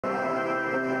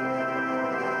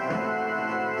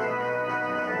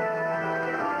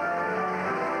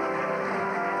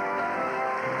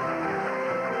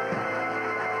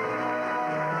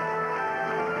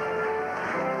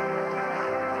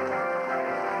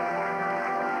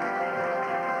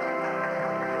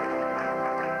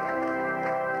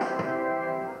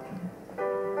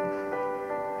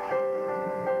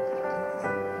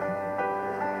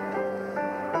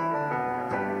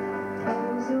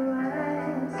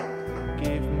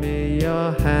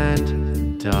your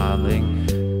hand, darling?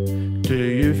 Do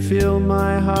you feel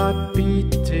my heart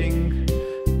beating?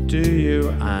 Do you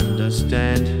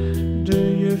understand? Do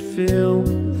you feel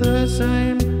the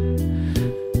same?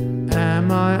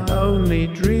 Am I only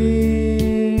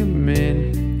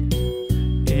dreaming?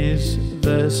 Is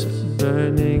this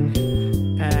burning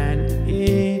an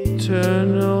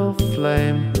eternal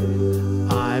flame?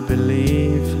 I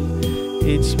believe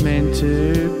it's meant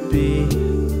to be,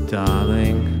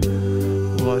 darling.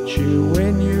 Watch you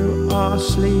when you are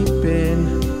sleeping.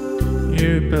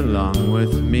 You belong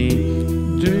with me.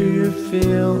 Do you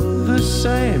feel the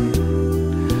same?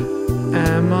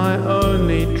 Am I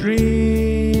only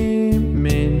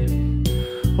dreaming?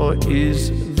 Or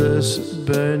is this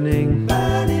burning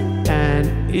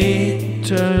an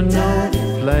eternal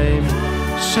flame?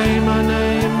 Say my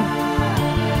name.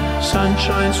 Sun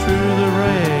shines through the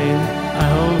rain. A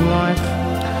whole life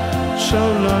so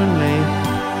lonely,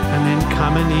 and then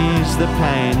come and ease the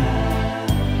pain.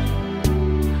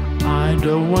 I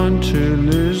don't want to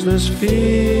lose this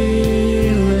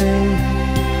feeling.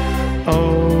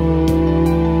 Oh.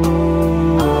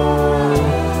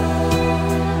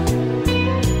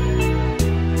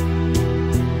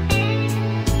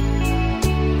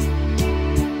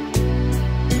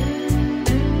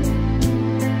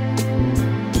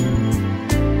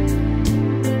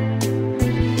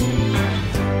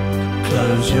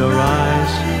 Close your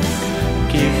eyes,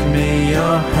 give me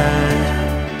your hand,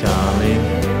 darling.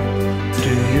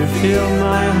 Do you feel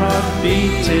my heart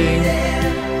beating?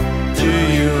 Do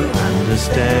you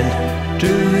understand? Do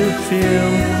you feel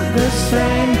the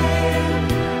same?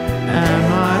 Am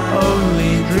I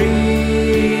only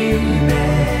dreaming?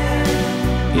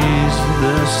 Is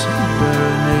this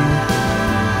burning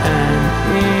an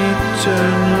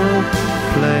eternal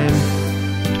flame?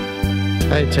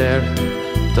 Hey Ter.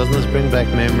 Doesn't this bring back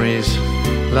memories?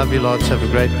 Love you lots, have a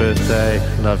great birthday.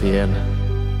 Love you, Ian.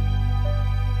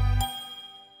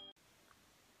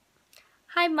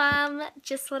 Hi Mum,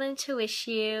 just wanted to wish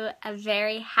you a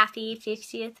very happy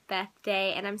 50th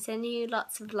birthday, and I'm sending you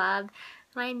lots of love,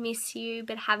 and I miss you,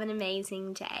 but have an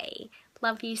amazing day.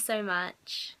 Love you so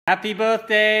much. Happy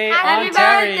birthday, Happy Aunt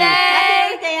Terry.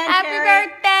 birthday! Happy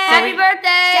birthday! Happy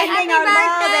birthday! Sending our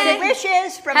love and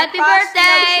wishes from across the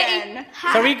ocean.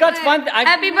 So we got one.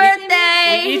 Happy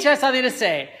birthday! We each have something to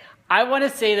say. I want to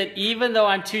say that even though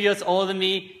I'm 2 years older than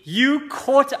me, you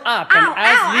caught up.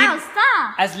 And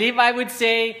Stop! as Levi would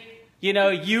say, you know,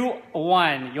 you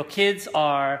won. Your kids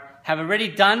have already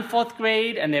done 4th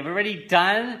grade, and they've already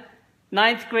done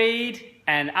 9th grade.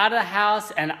 And out of the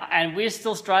house, and we're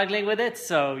still struggling with it.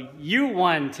 So you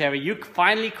won, Terry. You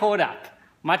finally caught up.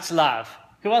 Much love.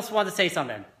 Who else wants to say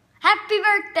something? Happy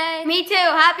birthday! Me too.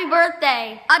 Happy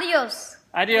birthday. Adios.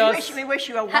 Adios. We wish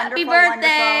you a Happy wonderful,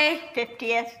 birthday. wonderful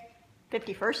 50th,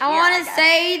 51st year. I want to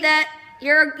say that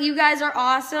you guys are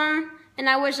awesome, and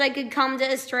I wish I could come to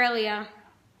Australia.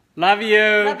 Love you.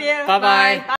 Love you.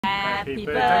 Bye-bye. Happy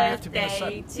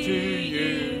birthday to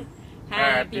you.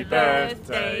 Happy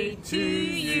birthday to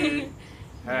you.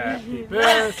 Happy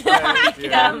birthday, like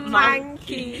a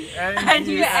monkey, and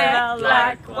you act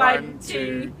like one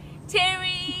too.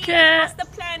 Terry, across the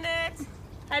planet.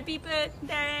 Happy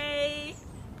birthday.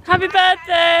 Happy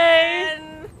birthday!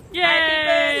 Yay!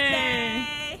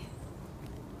 Happy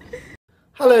birthday.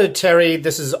 Hello Terry,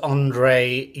 this is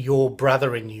Andre, your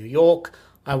brother in New York.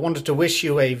 I wanted to wish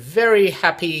you a very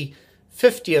happy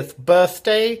 50th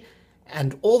birthday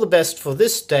and all the best for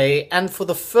this day and for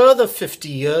the further 50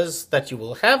 years that you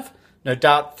will have, no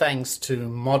doubt thanks to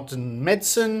modern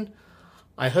medicine.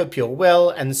 I hope you're well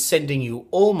and sending you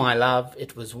all my love.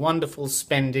 It was wonderful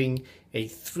spending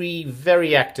 3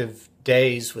 very active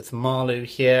days with Marlu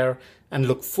here, and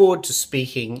look forward to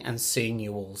speaking and seeing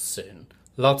you all soon.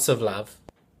 Lots of love.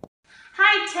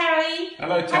 Hi Terry.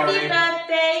 Hello Terry. Happy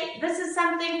birthday. This is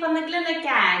something from the Glimmer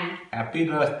Gang. Happy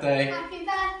birthday. Happy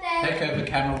birthday. Take over,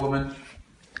 camera woman.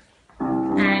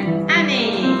 And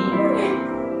Annie.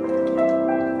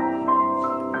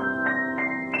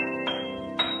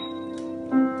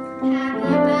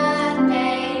 Happy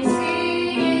birthday to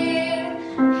you.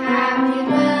 Happy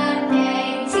birthday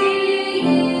to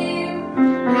you.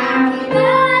 Happy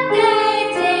birthday,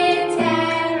 dear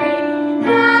Terry.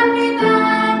 Happy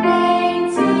birthday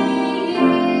to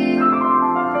you.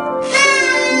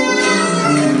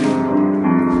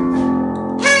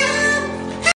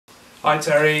 Hi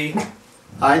Terry.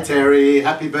 Hi Terry,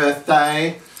 happy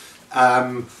birthday.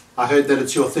 I heard that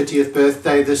it's your 30th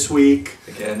birthday this week.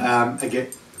 Again.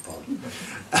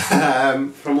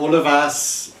 From all of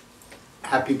us,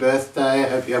 happy birthday. I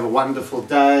hope you have a wonderful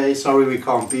day. Sorry we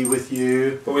can't be with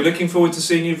you. But we're looking forward to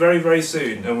seeing you very, very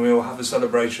soon, and we'll have a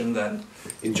celebration then.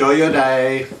 Enjoy your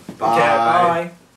day. Bye. Okay, bye.